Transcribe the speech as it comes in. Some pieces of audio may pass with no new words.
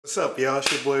What's up, y'all?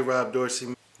 It's your boy Rob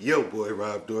Dorsey. Yo, boy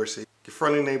Rob Dorsey. Your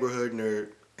friendly neighborhood nerd.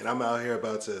 And I'm out here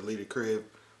about to leave the crib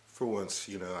for once.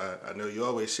 You know, I know you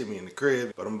always see me in the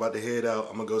crib, but I'm about to head out.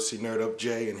 I'm going to go see Nurd Up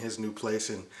Jay in his new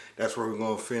place, and that's where we're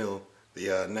going to film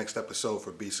the next episode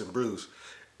for Beats and Brews.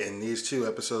 And these two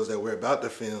episodes that we're about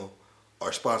to film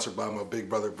are sponsored by my big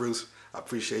brother Bruce. I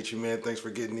appreciate you, man. Thanks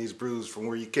for getting these brews from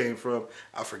where you came from.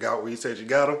 I forgot where you said you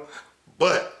got them,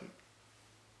 but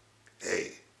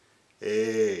hey.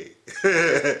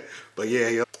 But yeah,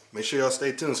 y'all, make sure y'all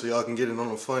stay tuned so y'all can get in on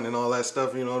the fun and all that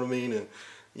stuff, you know what I mean? And,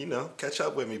 you know, catch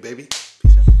up with me, baby.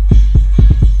 Peace out.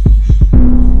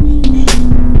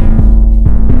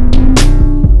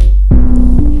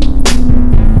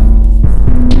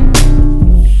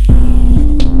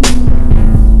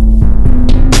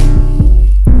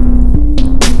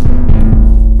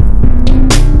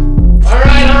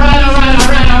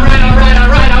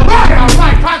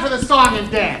 Time for the song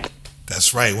and dance.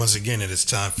 That's right. Once again, it is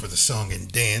time for the song and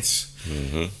dance.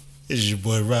 This is your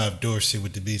boy Rob Dorsey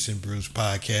with the Beats and Brews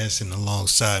podcast, and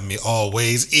alongside me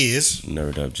always is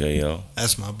Nurd Up JL.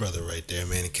 That's my brother right there,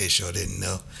 man. In case y'all didn't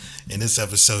know, and this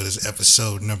episode is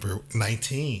episode number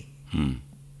 19.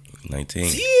 19.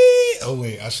 Yeah. Oh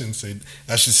wait, I shouldn't say.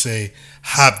 I should say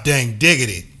hop dang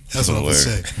diggity. That's what I'm gonna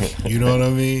say. You know what I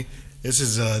mean? This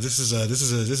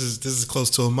is close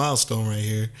to a milestone right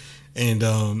here. And,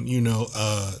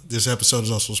 this episode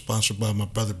is also sponsored by my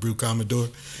brother, Brew Commodore.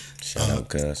 Shout out,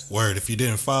 cuz. Word. If you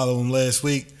didn't follow him last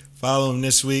week, follow him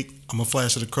this week. I'm going to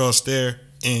flash it across there,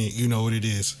 and you know what it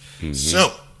is.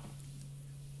 So,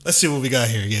 let's see what we got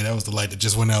here. Yeah, that was the light that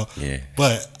just went out. Yeah.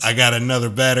 But I got another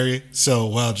battery. So,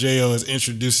 while J.O. is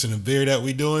introducing the beer that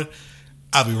we doing,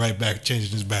 I'll be right back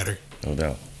changing this battery. No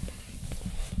doubt.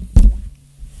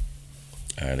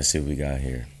 All right, let's see what we got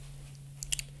here.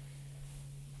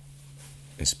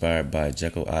 Inspired by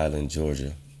Jekyll Island,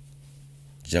 Georgia,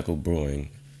 Jekyll Brewing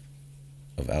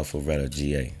of Alpharetta,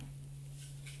 GA.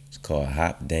 It's called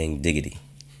Hop Dang Diggity.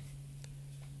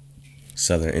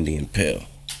 Southern Indian Pale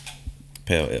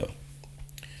Ale.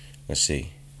 Let's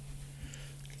see.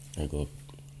 I'll go.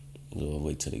 We'll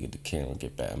wait till they get the camera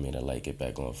get back. The light get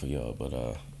back on for y'all. But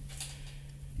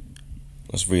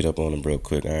let's read up on them real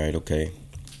quick. All right, okay.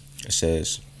 It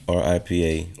says, our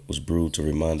IPA was brewed to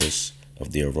remind us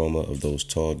of the aroma of those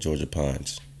tall Georgia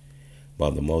pines,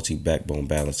 while the malty backbone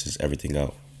balances everything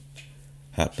out.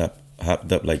 Hopped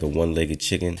up like a one-legged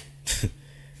chicken.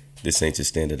 This ain't your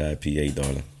standard IPA,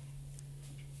 darling.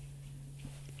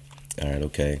 All right,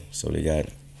 okay. So they got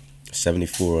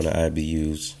 74 on the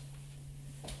IBUs.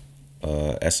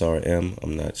 SRM,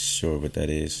 I'm not sure what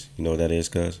that is. You know what that is,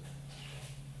 cuz?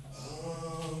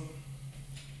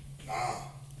 Nah.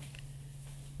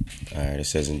 All right, it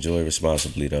says enjoy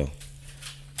responsibly, though.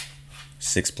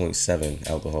 6.7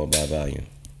 alcohol by volume.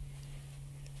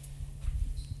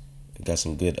 Got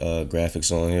some good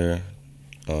graphics on here.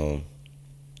 It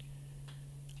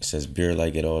says beer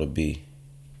like it ought to be.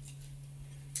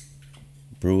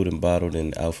 Brewed and bottled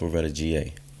in Alpharetta,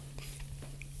 GA.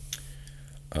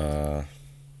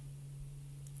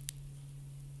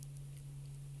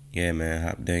 Yeah, man,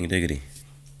 hop dang diggity.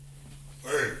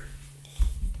 Word.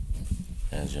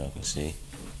 As y'all can see.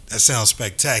 That sounds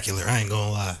spectacular. I ain't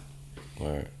gonna lie.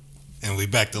 Word. And we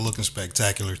back to looking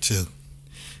spectacular too.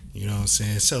 You know what I'm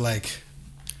saying? So like,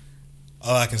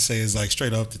 all I can say is like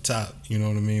straight off the top, you know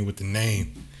what I mean, with the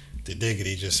name, the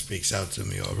diggity just speaks out to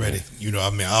me already. Yeah. You know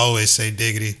what I mean? I always say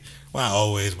diggity. Well, not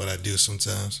always, but I do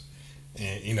sometimes.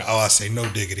 And you know, I say no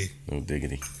diggity. No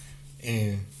diggity.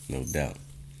 And No doubt.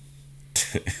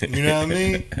 you know what I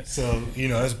mean? So, you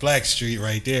know, that's Blackstreet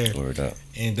right there. Word up.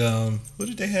 And who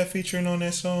did they have featuring on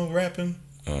that song rapping?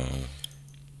 Oh,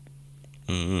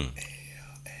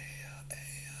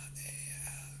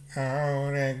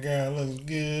 that girl looks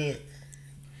good.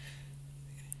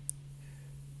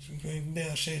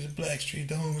 Down shades of Blackstreet,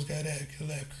 the homies got that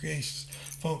collab creations.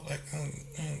 Funk like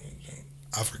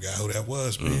I forgot who that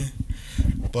was, man.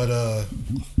 But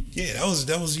yeah,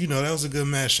 that was you know, that was a good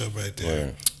mashup right there.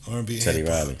 Word. R&B Teddy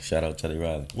Riley. Shout out Teddy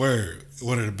Riley. Word.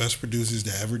 One of the best producers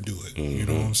to ever do it. You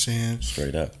know what I'm saying?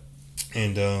 Straight up.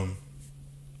 And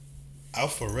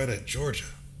Alpharetta, Georgia.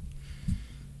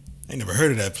 I ain't never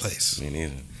heard of that place. Me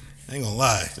neither. I ain't gonna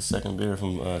lie. The second beer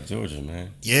from Georgia,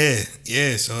 man. Yeah.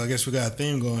 So I guess we got a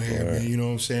theme going here, Word. man. You know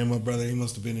what I'm saying? My brother, he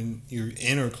must have been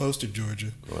in or close to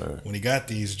Georgia when he got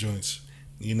these joints.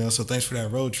 You know, so thanks for that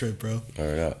road trip, bro.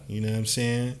 Word up. You know what I'm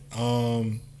saying?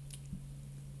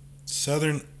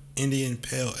 Southern Indian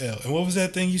Pale Ale. And what was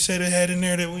that thing you said it had in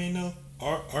there that we know?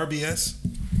 RBS?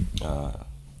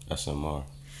 SMR.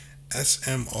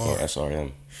 SMR. Or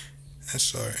SRM.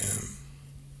 SRM.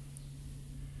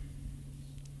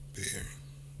 beer.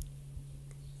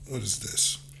 What is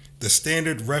this? The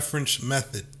standard reference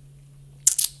method.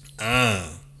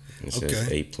 It says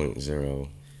 8.0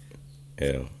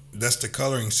 L. That's the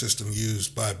coloring system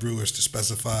used by brewers to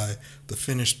specify the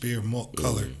finished beer malt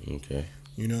color. Okay.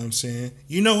 You know what I'm saying?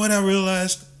 You know what I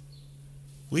realized?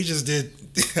 We just did.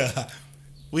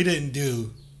 We didn't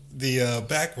do the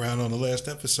background on the last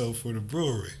episode for the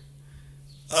brewery.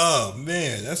 Oh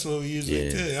man, that's what we usually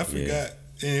do. I forgot.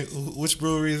 And which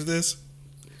brewery is this?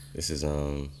 This is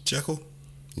Jekyll.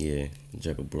 Yeah,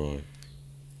 Jekyll Brewing.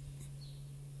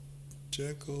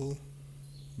 Jekyll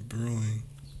Brewing.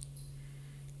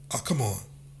 Oh, come on.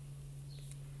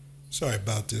 Sorry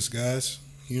about this, guys.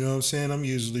 You know what I'm saying? I'm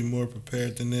usually more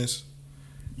prepared than this.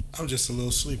 I'm just a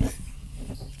little sleepy.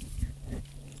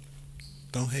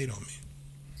 Don't hate on me.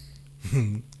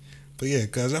 But yeah,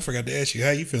 cuz I forgot to ask you,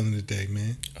 how you feeling today,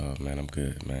 man? Oh, man, I'm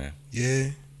good, man. Yeah?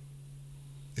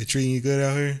 They treating you good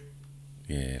out here?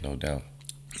 Yeah, no doubt.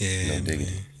 Yeah, no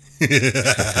diggity.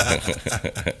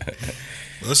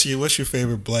 What's your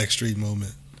favorite Black Street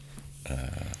moment?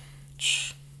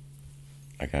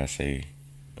 I gotta say,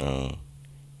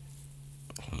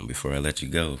 before I let you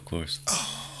go, of course.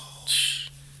 Oh,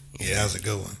 yeah, that was a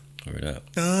good one. Word up.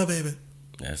 Oh, baby.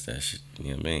 That's that shit.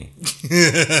 You know what I mean?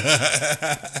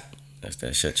 That's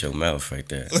that shut your mouth right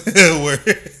there. Word.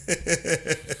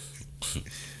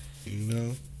 You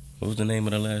know. What was the name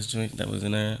of the last joint that was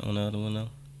in there on the other one though?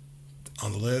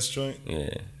 On the last joint?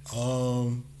 Yeah.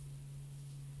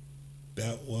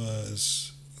 That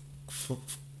was Fu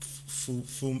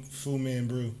Man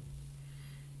Brew.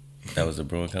 That was the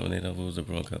brewing company though? What was the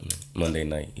brewing company? Monday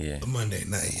Night, yeah. Monday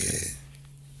Night, yeah.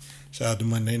 Shout out to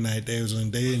Monday Night. They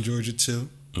in Georgia too.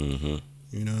 Mm-hmm.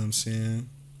 You know what I'm saying?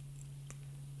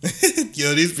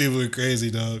 Yo, these people are crazy,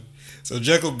 dog. So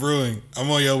Jekyll Brewing, I'm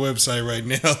on your website right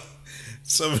now.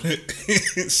 So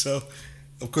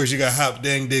of course you got Hop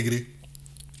Dang Diggity.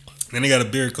 Then they got a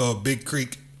beer called Big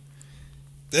Creek.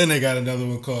 Then they got another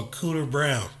one called Cooter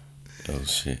Brown. Oh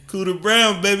shit. Cooter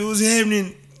Brown, baby, what's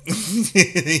happening?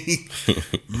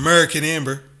 American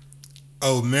Amber.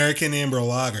 Oh, American Amber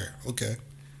Lager. Okay.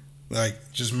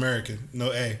 Like just American,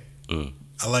 no A.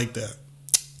 I like that.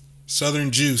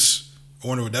 Southern Juice. I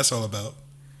wonder what that's all about.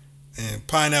 And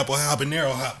Pineapple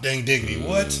Habanero Hop Dang Diggity.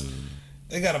 What?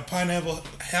 They got a pineapple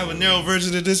habanero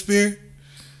version of this beer?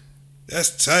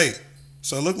 That's tight.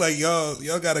 So it look like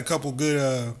y'all got a couple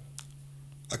good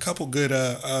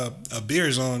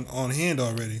beers on hand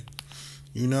already.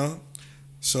 You know?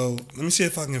 So let me see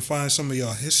if I can find some of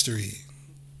y'all history.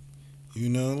 You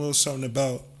know, a little something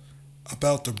about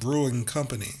the brewing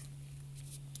company.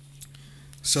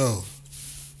 So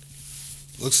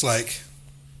looks like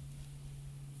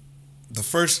the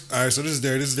first. All right, so this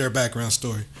is their background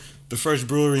story. The first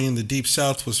brewery in the Deep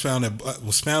South was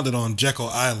founded on Jekyll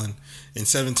Island in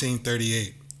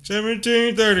 1738.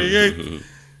 1738.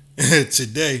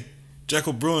 Today,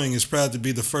 Jekyll Brewing is proud to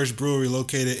be the first brewery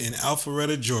located in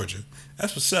Alpharetta, Georgia.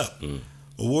 That's what's up.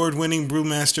 Award-winning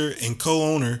brewmaster and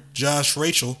co-owner Josh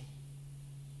Rachel.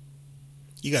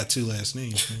 You got two last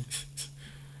names, man.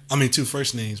 I mean, two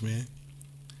first names, man.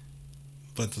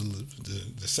 But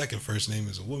the second first name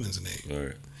is a woman's name. All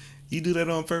right. You do that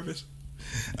on purpose?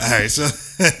 All right, so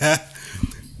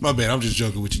my bad. I'm just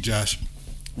joking with you, Josh.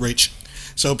 Rach.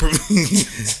 So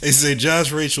they say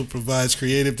Josh Rachel provides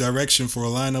creative direction for a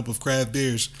lineup of craft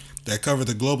beers that cover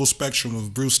the global spectrum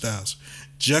of brew styles.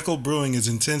 Jekyll Brewing is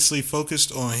intensely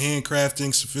focused on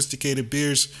handcrafting sophisticated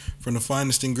beers from the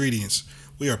finest ingredients.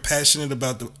 We are passionate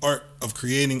about the art of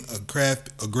creating a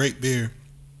great beer.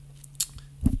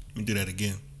 Let me do that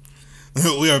again.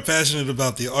 We are passionate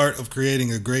about the art of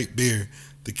creating a great beer,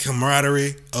 the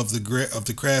camaraderie of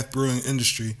the craft brewing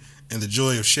industry, and the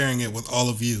joy of sharing it with all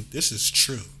of you. This is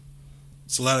true.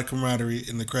 It's a lot of camaraderie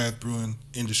in the craft brewing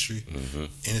industry, and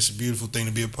it's a beautiful thing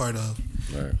to be a part of.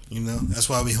 Right. You know, that's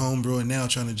why we home brewing now,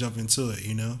 trying to jump into it.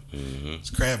 You know,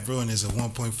 craft brewing is a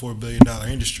 $1.4 billion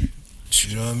industry.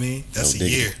 You know what I mean? That's a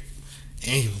year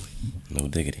annually. No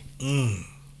diggity.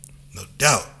 No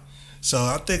doubt. So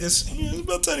I think it's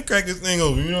about time to crack this thing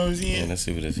open. You know what I'm saying? Yeah, let's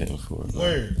see what it's hitting for.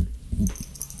 Word.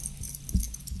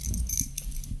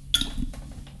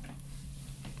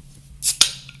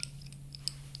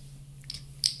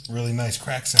 Really nice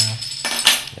crack sound.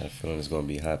 Yeah, I feel it's gonna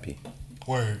be happy.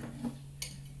 Word.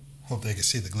 Hope they can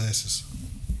see the glasses.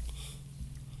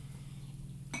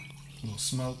 A little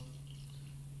smoke.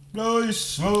 Blow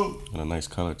smoke. Got a nice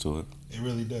color to it. It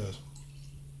really does.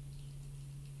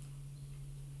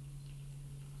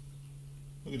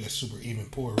 Look at that super even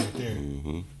pour right there.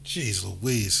 Jeez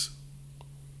Louise.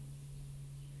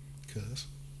 Cuz.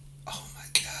 Oh my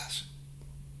gosh.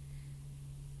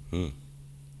 Mm.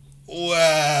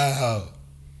 Wow.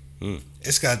 Mm.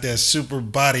 It's got that super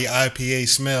body IPA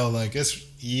smell. Like, it's,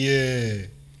 yeah.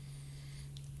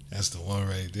 That's the one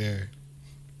right there.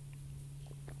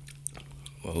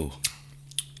 Whoa.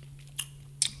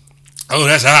 Oh,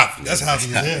 that's hot. That's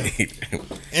hoppy as hell.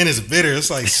 And it's bitter.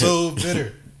 It's like so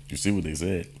bitter. You see what they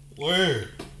said? Word.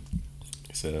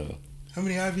 They said, how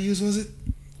many IBUs was it?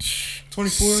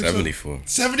 24? 74.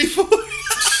 74?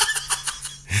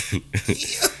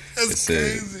 Yeah, that's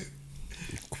said, crazy.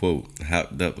 Quote,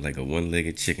 hopped up like a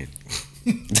one-legged chicken.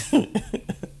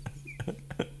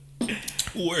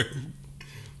 Word.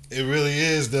 It really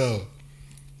is, though.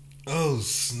 Oh,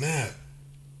 snap.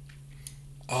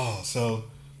 Oh, so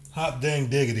Hop Dang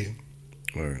Diggity.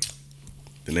 Word.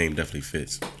 The name definitely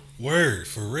fits. Word,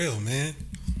 for real, man.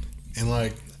 And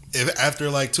like, if after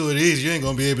like 2 of these, you ain't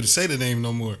gonna be able to say the name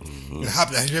no more. Mm-hmm.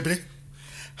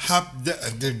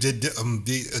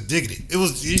 Diggity. It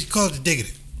was, you called it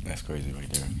Diggity. That's crazy right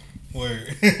there.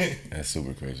 Word. That's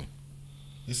super crazy.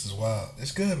 This is wild.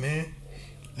 It's good, man.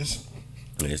 Yeah,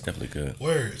 it's definitely good.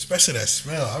 Word, especially that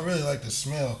smell. I really like the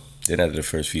smell. Then after the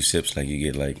first few sips, like you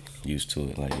get like used to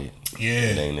it. Like it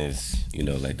ain't as, you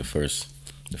know, like the first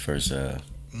takedown.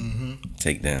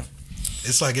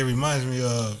 It's like it reminds me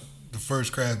of the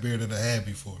first craft beer that I had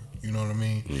before. You know what I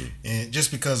mean? Mm. And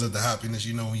just because of the hoppiness,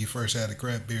 you know, when you first had a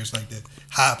craft beer, it's like that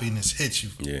hoppiness hits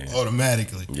you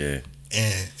automatically. Yeah.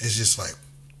 And it's just like,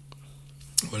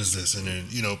 what is this? And then,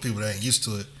 you know, people that ain't used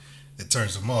to it, it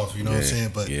turns them off. You know what I'm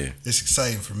saying? But it's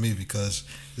exciting for me because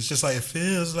it's just like, it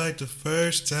feels like the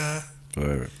first time.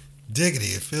 Word. Diggity,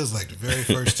 it feels like the very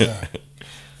first time.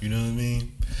 You know what I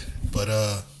mean? But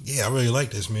yeah, I really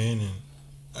like this, man. And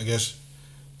I guess,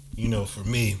 you know, for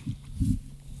me,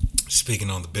 speaking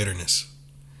on the bitterness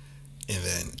and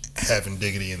then having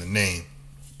Diggity in the name,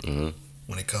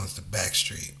 when it comes to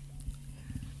Backstreet,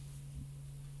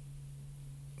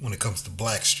 when it comes to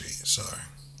Blackstreet, sorry.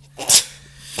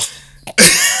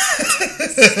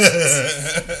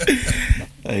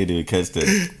 I ain't even catch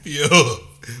that. Yo,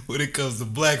 when it comes to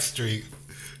Blackstreet,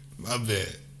 my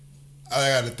bad. I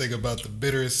got to think about the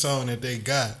bitterest song that they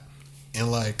got.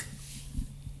 And like,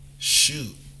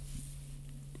 shoot.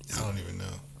 I don't even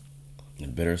know. The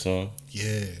bitter song?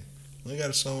 Yeah. They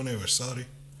got a song when they were salty.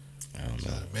 I don't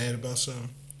know. Mad about something?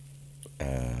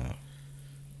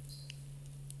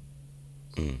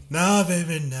 Nah,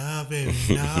 baby, nah, baby,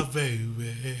 nah,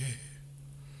 baby.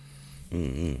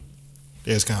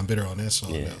 It's kind of bitter on that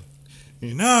song, though.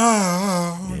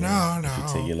 No. If you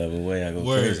take your love away, I go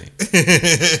Word.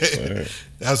 crazy. Word.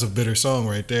 That's a bitter song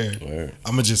right there. Word.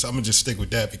 I'm gonna just stick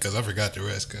with that because I forgot the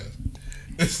rest, cuz.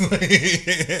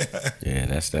 Yeah,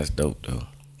 that's dope though.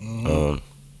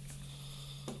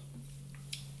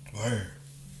 Word.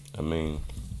 I mean,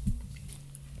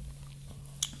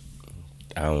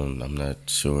 I'm not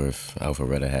sure if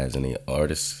Alpharetta has any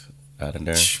artists out of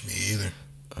there. Me either.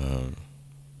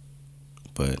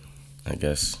 But I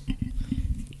guess,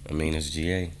 I mean, it's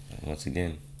GA once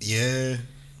again. Yeah.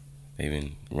 They've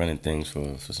been running things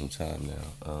for some time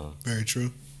now. Very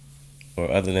true.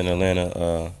 Or other than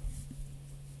Atlanta,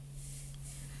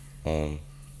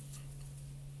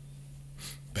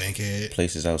 Bankhead.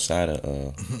 places outside of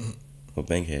well,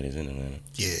 Bankhead is in Atlanta.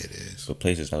 Yeah, it is. But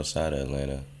places outside of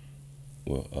Atlanta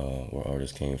where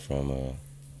artists came from,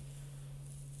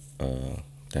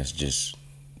 that's just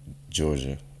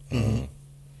Georgia. You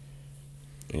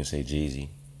say Jeezy.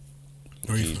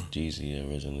 Jeezy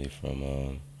originally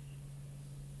from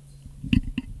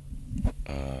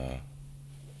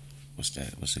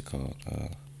what's it called?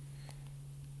 Let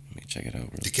me check it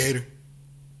out. Decatur.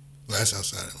 Well, that's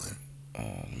outside Atlanta.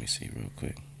 Let me see real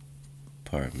quick.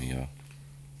 Pardon me, y'all.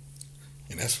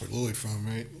 And that's where Lloyd from,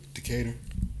 right? Decatur.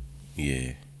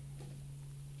 Yeah.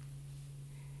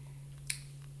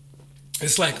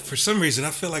 It's like, for some reason,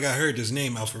 I feel like I heard this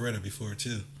name Alpharetta before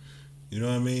too. You know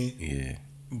what I mean? Yeah.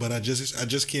 But I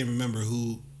just can't remember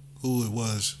who it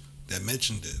was that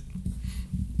mentioned it.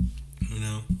 You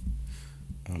know?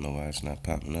 I don't know why it's not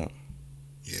popping up.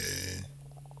 Yeah.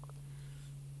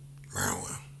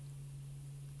 Well.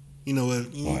 You know what?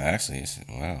 Well, actually, it's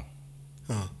wow.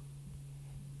 Huh?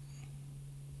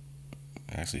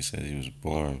 Actually, says he was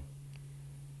born.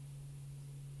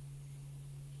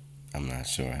 I'm not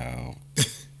sure how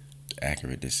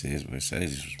accurate this is, but it says he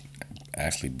was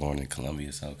actually born in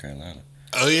Columbia, South Carolina.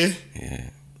 Oh yeah.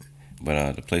 Yeah,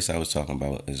 but the place I was talking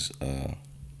about is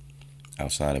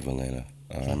outside of Atlanta.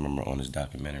 I remember on this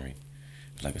documentary, it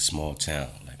was like a small town,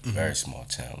 like a very small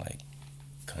town, like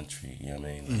country. You know what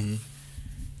I mean?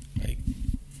 Like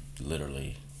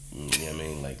literally. You know what I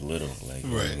mean? Like little, like you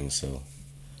know what I mean? So,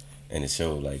 and it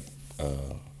showed like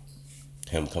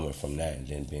him coming from that and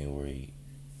then being where he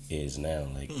is now,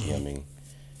 like, you know what I mean?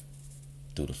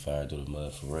 Through the fire, through the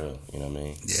mud, for real, you know what I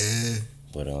mean? Yeah.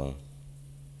 But,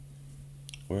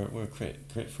 where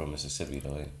Crit from Mississippi,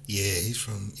 though, eh? Yeah, he's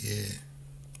from,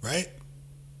 right?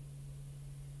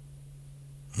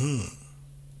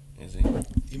 Is he?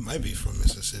 He might be from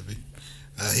Mississippi.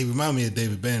 He remind me of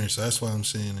David Banner, so that's why I'm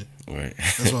saying it. Right.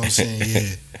 That's why I'm saying,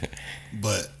 yeah.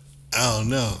 But, I don't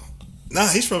know. Nah,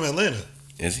 he's from Atlanta.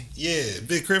 Is he? Yeah,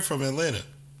 Big Crit from Atlanta.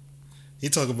 He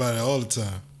talk about it all the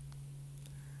time.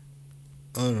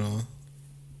 I don't know.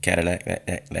 Cadillac,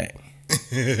 that.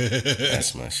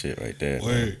 That's my shit right there.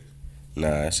 Word.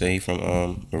 Man. Nah, I say he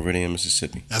from Meridian,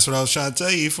 Mississippi. That's what I was trying to tell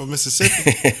you. He from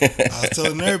Mississippi. I was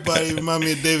telling everybody he remind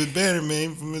me of David Banner,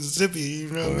 man, from Mississippi.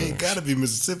 You know what I mean? Gotta be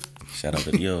Mississippi. Shout out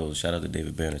to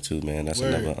David Banner too, man. That's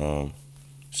Word. another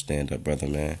stand up brother,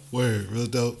 man. Word, real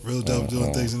dope,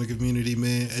 doing things in the community,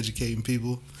 man, educating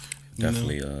people.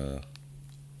 Definitely,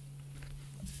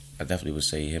 I definitely would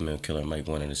say him and Killer Mike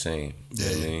one and the same. You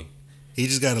know what I mean? He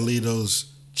just got to leave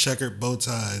those checkered bow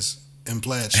ties and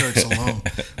plaid shirts alone.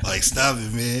 Like, stop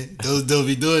it, man. Those don't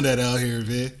be doing that out here,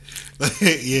 man.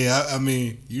 Yeah, I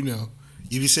mean, you know,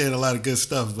 you be saying a lot of good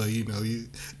stuff, but you know, you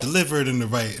deliver it in the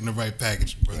right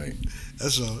package, bro. Right.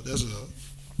 That's all.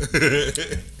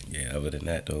 Yeah. Other than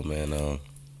that, though, man,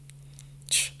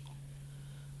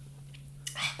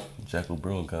 Jekyll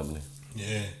Brewing Company.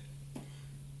 Yeah.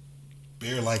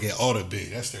 Beer like it ought to be.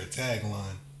 That's their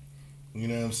tagline. You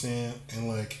know what I'm saying? And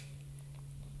like,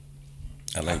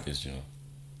 I like this joint.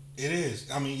 It is.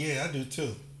 I mean, yeah, I do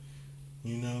too.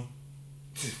 You know?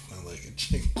 I like a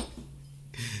chicken.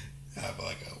 I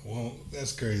like a won't.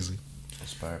 That's crazy.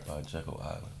 Inspired by Jekyll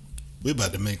Island. We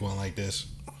about to make one like this.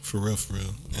 For real.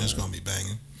 And it's gonna be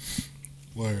banging.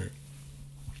 Word.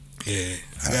 Yeah,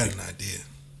 I got an idea.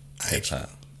 Hip hop.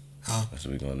 Huh? That's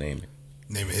what we gonna name it.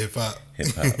 Name it hip hop.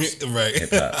 Hip hops. Right.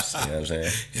 Hip hops. You know what I'm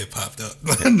saying? Hip hopped up.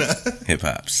 Hip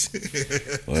hops.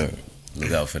 Word.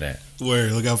 Look out for that.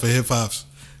 Word. Look out for hip hops.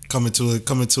 Coming to a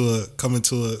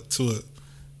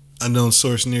unknown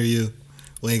source near you.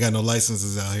 We ain't got no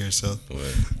licenses out here, so.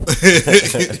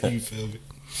 You feel me?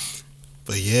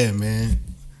 But yeah, man.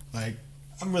 Like,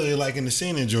 I'm really liking the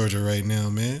scene in Georgia right now,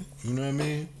 man. You know what I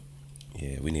mean?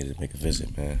 Yeah, we need to make a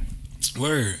visit, man.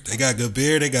 Word. They got good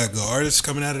beer. They got good artists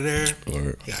coming out of there.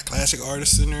 Word. They got classic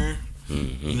artists in there.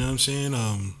 Mm-hmm. You know what I'm saying?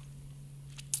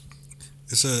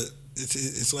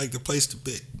 It's like the place to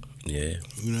be. Yeah.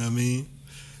 You know what I mean?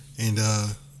 And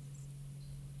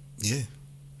yeah,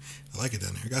 I like it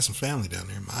down there. I got some family down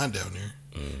there. Mine down there.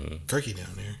 Mm-hmm. Kirky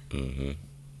down there. Mm-hmm.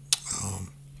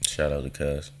 Shout out to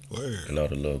Cuz. Word. And all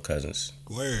the little cousins.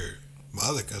 Word. My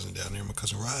other cousin down there. My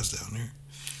cousin Rod's down there.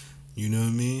 You know what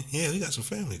I mean? Yeah, we got some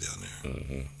family down there.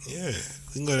 Mm-hmm. Yeah,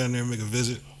 we can go down there and make a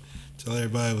visit. Tell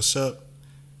everybody what's up.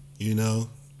 You know,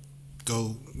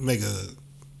 go make a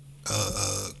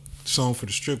song for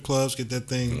the strip clubs. Get that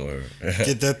thing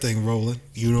rolling.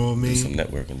 You know what I mean? Do some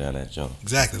networking down that jump.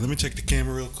 Exactly. Let me check the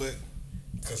camera real quick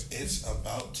because it's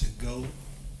about to go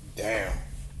down.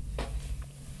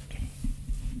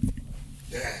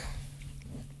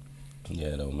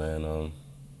 Yeah, though, man.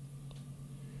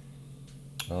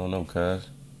 I don't know, cuz.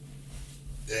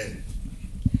 Yeah.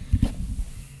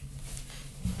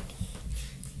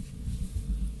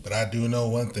 But I do know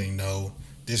one thing, though.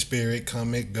 This spirit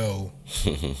come and go.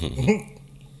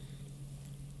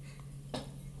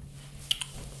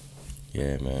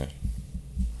 Yeah, man.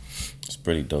 It's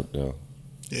pretty dope, though.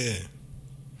 Yeah.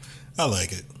 I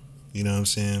like it. You know what I'm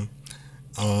saying?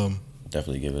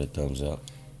 Definitely give it a thumbs up.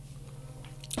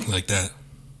 Like that.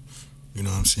 You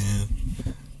know what I'm saying?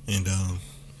 And,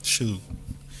 shoot.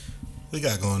 What we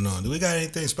got going on? Do we got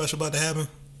anything special about to happen?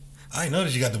 I ain't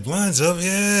noticed you got the blinds up.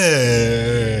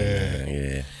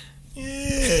 Yeah.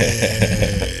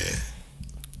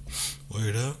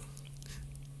 Word up.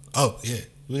 Oh, yeah.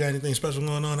 We got anything special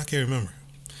going on? I can't remember.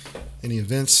 Any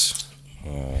events?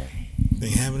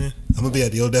 Thing happening? I'm going to be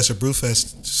at the Odessa Brew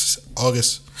Fest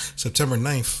September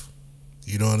 9th.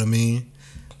 You know what I mean?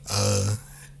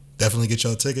 Definitely get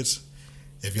y'all tickets.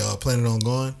 If y'all planning on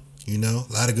going, you know,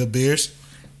 a lot of good beers,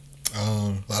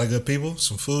 a lot of good people,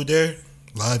 some food there,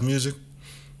 live music,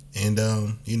 and,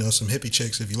 you know, some hippie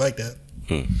chicks if you like that.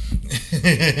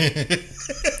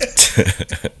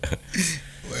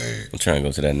 Word. I'm trying to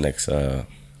go to that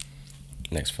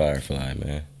next Firefly,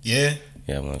 man. Yeah?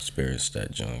 Yeah, I want to experience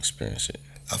that, John. Experience it.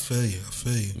 I feel you.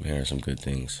 I'm hearing some good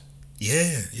things.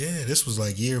 Yeah. This was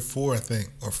like year 4, I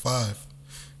think, or 5.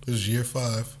 This was year 5.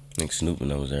 I think Snoop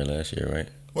and I was there last year, right?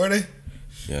 Were they?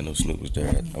 Yeah, I know Snoop was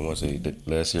there. I want to say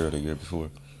last year or the year before.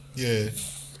 Yeah.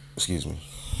 Excuse me.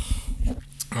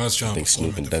 I was trying I think to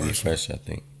perform Snoop at and the Dougie first one. Fresh. I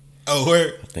think. Oh,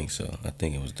 where? I think so. I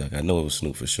think it was Doug. I know it was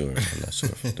Snoop for sure. I'm not sure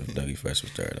if Dougie Fresh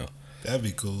was there though. That'd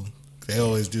be cool. They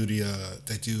always do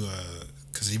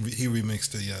because he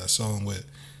remixed the song with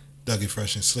Dougie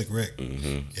Fresh and Slick Rick,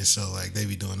 and so like they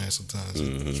be doing that sometimes.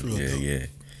 It's real dope. Yeah.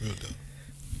 Real dope.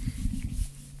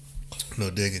 No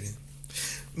diggity.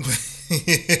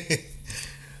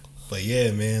 But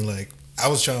yeah, man, like I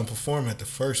was trying to perform at the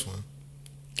first one.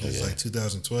 It was like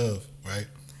 2012, right?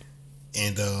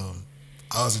 And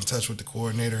I was in touch with the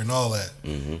coordinator and all that.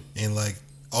 And like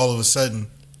all of a sudden,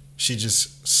 she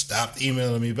just stopped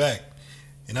emailing me back.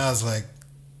 And I was like,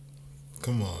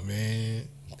 come on, man.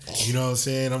 You know what I'm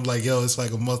saying? I'm like, yo, it's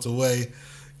like a month away.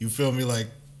 You feel me? Like,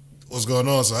 what's going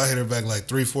on? So I hit her back like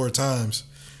 3-4 times.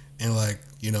 And like,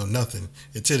 you know, nothing.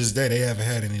 And to this day, they haven't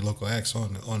had any local acts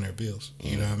on their bills.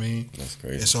 You know what I mean? That's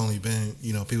crazy. It's only been,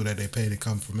 you know, people that they pay to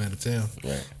come from out of town.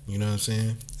 Right. You know what I'm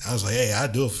saying? I was like, hey, I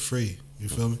do it for free. You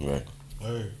feel me? Right.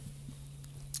 Word.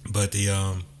 But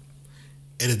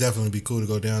it'd definitely be cool to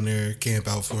go down there, camp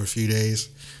out for a few days.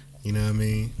 You know what I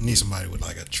mean? Need somebody with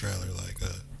like a trailer, like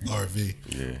a RV.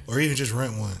 Yeah. Or even just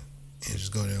rent one and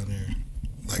just go down there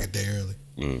like a day early.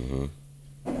 We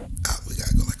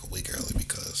gotta go like a week early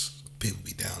because people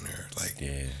be down there like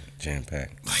jam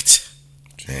packed. Like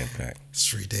Jam packed.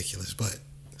 It's ridiculous, but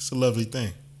it's a lovely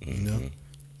thing. You know,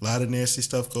 a lot of nasty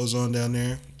stuff goes on down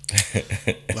there.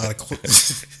 A lot of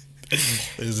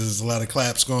there's a lot of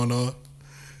claps going on.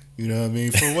 You know what I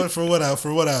mean? For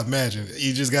what I imagine,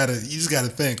 you just gotta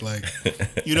think like,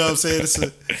 you know what I'm saying?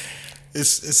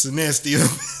 It's a nasty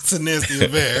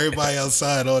event. Everybody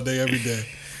outside all day, every day,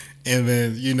 and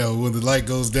then you know when the light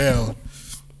goes down,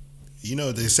 you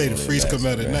know they say the freeze come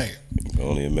out at night. You can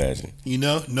only imagine. You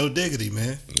know, no diggity,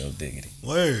 man. No diggity.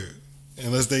 Word.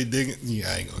 Unless they dig it.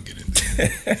 Yeah, I ain't gonna get into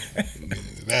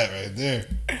that right there.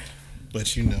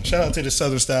 But you know, shout out to the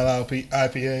Southern Style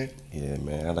IPA. Yeah,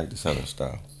 man, I like the Southern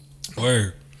Style.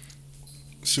 Word.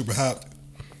 Super hot.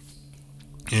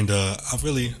 And I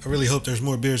really hope there's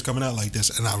more beers coming out like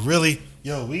this. And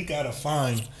we gotta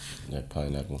find that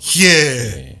pineapple.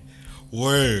 Yeah.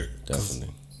 Word.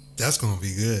 Definitely. That's gonna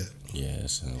be good. Yeah, that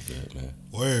sounds good, man.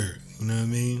 Word. You know what I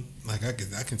mean? Like I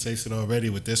can taste it already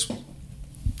with this one.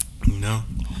 You know?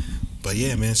 But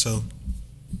yeah, man, so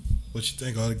what you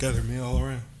think all together, man, all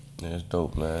around? Yeah, it's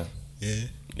dope, man. Yeah?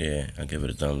 Yeah, I give it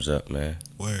a thumbs up, man.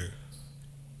 Word.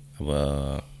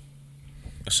 Well,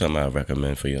 something I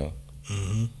recommend for y'all.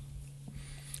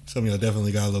 Something y'all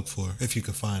definitely gotta look for if you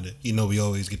can find it. You know, we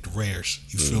always get the rares.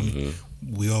 You feel me?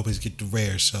 We always get the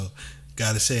rares. So,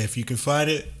 gotta say, if you can find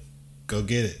it, go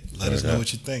get it. Let us know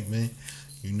what you think, man.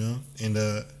 You know, and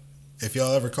if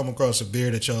y'all ever come across a beer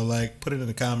that y'all like, put it in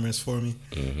the comments for me.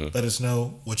 Let us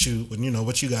know what you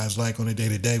guys like on a day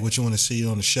to day, what you want to see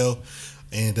on the show,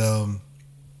 and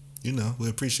you know, we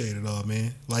appreciate it all,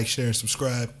 man. Like, share, and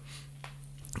subscribe.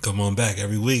 Come on back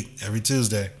every week, every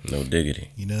Tuesday. No diggity.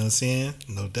 You know what I'm saying?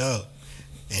 No doubt.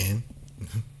 And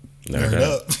Nerd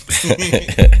up.